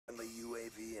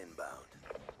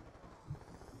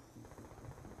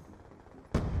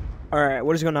Alright,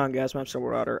 what is going on, guys? I'm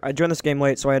Silverwater. I joined this game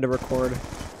late, so I had to record.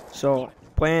 So,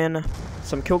 playing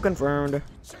some kill confirmed.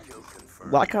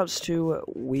 Black Ops 2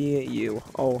 Wii U.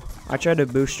 Oh, I tried to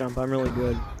boost jump. I'm really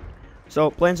good.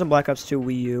 So, playing some Black Ops 2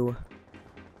 Wii U.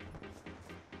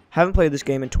 Haven't played this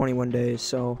game in 21 days,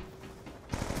 so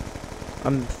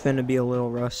I'm finna be a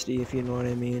little rusty, if you know what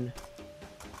I mean.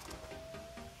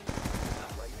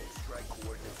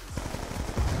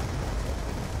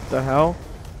 The hell?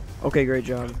 Okay, great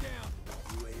job.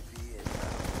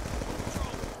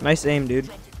 Nice aim, dude.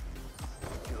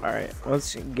 Alright,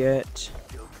 let's get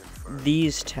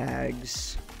these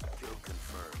tags.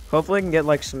 Hopefully I can get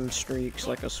like some streaks,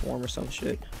 like a swarm or some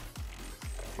shit.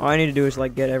 All I need to do is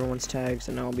like get everyone's tags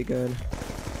and I'll be good.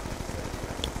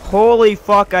 Holy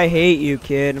fuck, I hate you,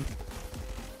 kid.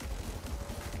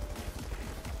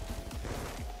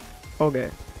 Okay,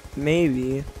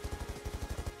 maybe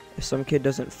if some kid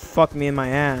doesn't fuck me in my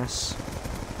ass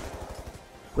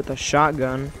with a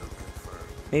shotgun,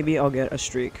 maybe I'll get a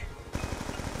streak.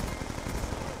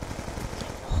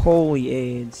 Holy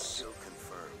AIDS.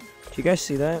 Do you guys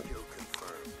see that?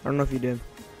 I don't know if you did.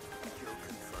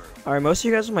 Alright, most of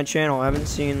you guys on my channel haven't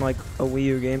seen like a Wii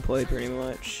U gameplay pretty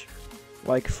much.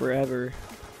 Like forever.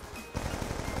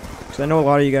 Because I know a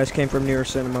lot of you guys came from Newer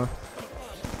Cinema.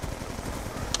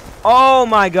 Oh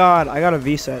my god, I got a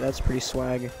V-set. That's pretty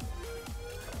swag.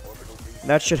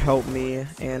 That should help me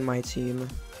and my team.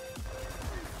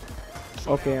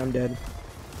 Okay, I'm dead.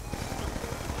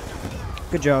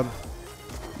 Good job.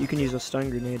 You can use a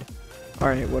stun grenade.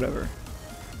 Alright, whatever.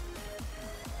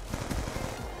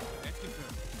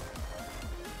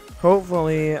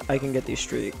 Hopefully, I can get these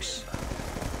streaks.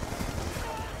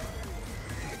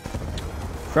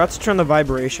 Forgot to turn the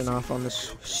vibration off on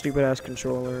this stupid ass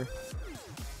controller.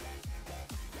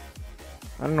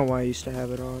 I don't know why I used to have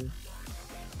it on.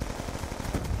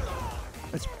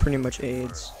 That's pretty much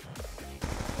AIDS.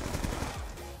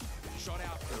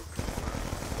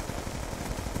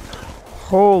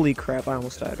 Holy crap, I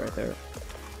almost died right there.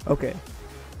 Okay.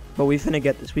 But we finna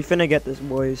get this. We finna get this,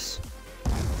 boys.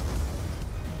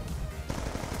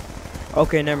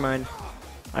 Okay, never mind.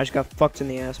 I just got fucked in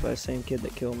the ass by the same kid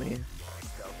that killed me.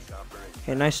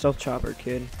 Hey, nice stealth chopper,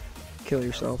 kid. Kill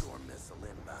yourself.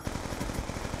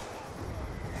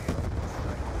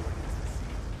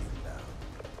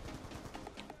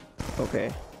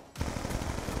 Okay.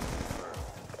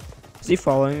 Is he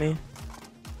following me?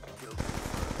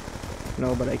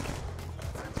 No, but I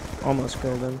almost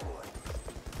killed him.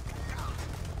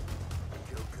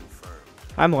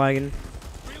 I'm lagging.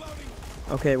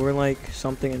 Okay, we're like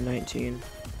something in 19.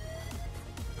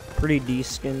 Pretty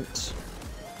decent.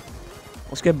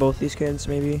 Let's get both these kids,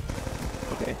 maybe.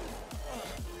 Okay.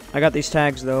 I got these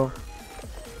tags, though.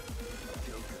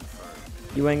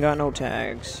 You ain't got no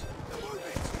tags.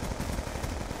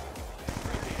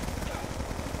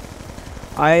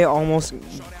 I almost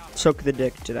took the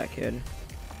dick to that kid.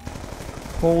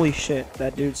 Holy shit,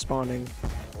 that dude's spawning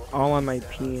all on my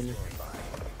peen.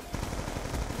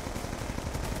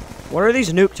 What are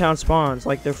these NUKETOWN spawns?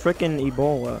 Like they're freaking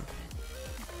Ebola.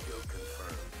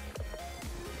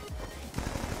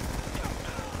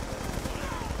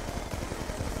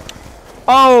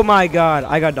 Oh my god,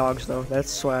 I got dogs though. That's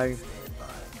swag.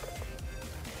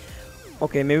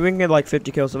 Okay, maybe we can get like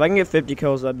 50 kills. If I can get 50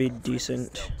 kills, that'd be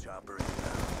decent.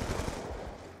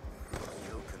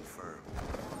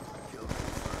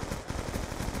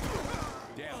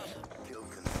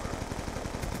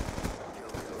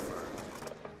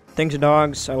 Thanks,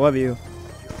 dogs. I love you.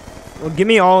 Well, give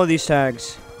me all of these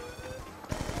tags.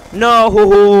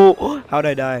 No! How'd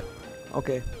I die?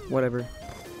 Okay, whatever.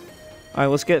 Alright,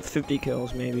 let's get 50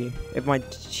 kills, maybe. If my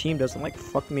team doesn't, like,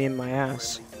 fuck me in my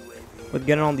ass with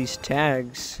getting all these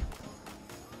tags.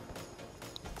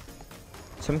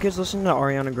 Some kids listen to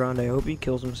Ariana Grande. I hope he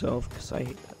kills himself, because I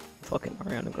hate fucking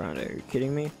Ariana Grande. Are you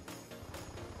kidding me?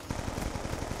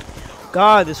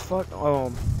 God, this fuck...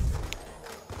 Oh...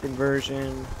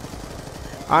 Conversion.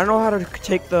 I don't know how to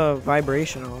take the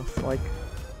vibration off. Like,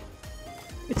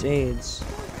 it's AIDS.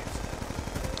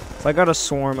 If I got a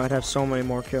swarm, I'd have so many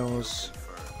more kills.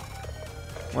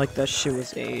 Like, that shit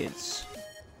was AIDS.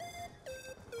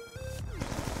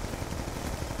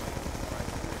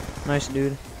 Nice,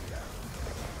 dude.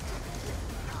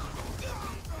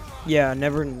 Yeah,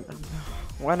 never.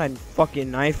 Why'd I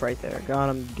fucking knife right there? God,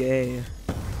 I'm gay.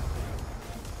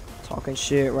 Talking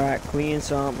shit, right? Clean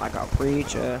something like a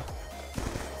preacher.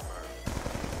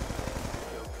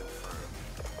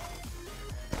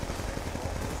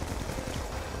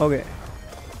 Okay.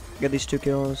 Get these 2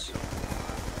 kills.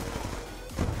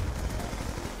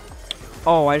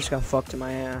 Oh, I just got fucked in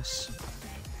my ass.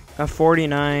 Got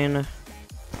 49.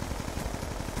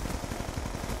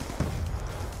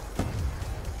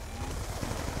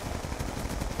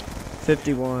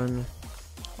 $51.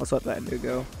 Let's let that dude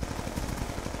go.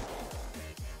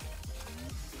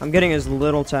 I'm getting as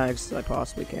little tags as I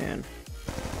possibly can.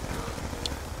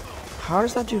 How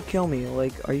does that dude kill me?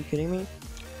 Like, are you kidding me?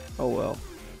 Oh well.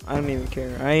 I don't even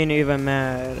care. I ain't even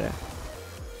mad.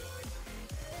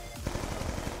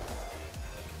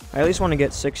 I at least want to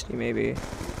get 60 maybe.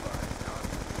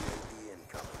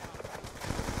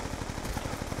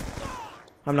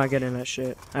 I'm not getting that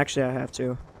shit. Actually, I have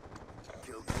to.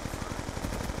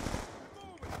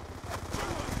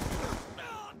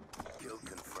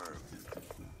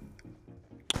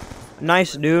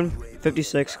 Nice, dude.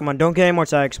 56. Come on, don't get any more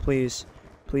tags, please.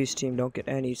 Please, team, don't get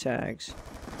any tags.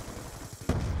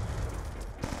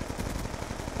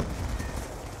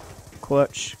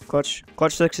 Clutch, clutch,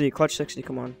 clutch 60, clutch 60,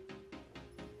 come on.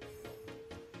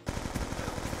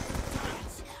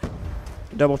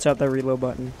 Double tap that reload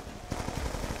button.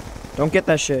 Don't get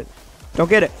that shit. Don't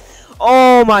get it.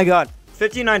 Oh my god.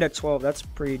 59 to 12, that's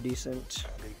pretty decent.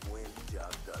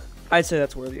 I'd say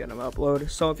that's worthy of an upload.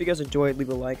 So if you guys enjoyed, leave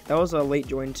a like. That was a late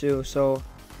join too, so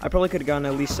I probably could have gotten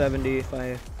at least 70 if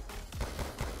I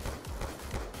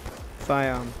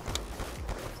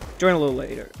joined a little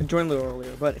later, joined a little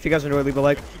earlier. But if you guys enjoyed, leave a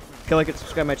like,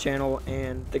 subscribe my channel,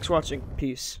 and thanks for watching.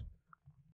 Peace.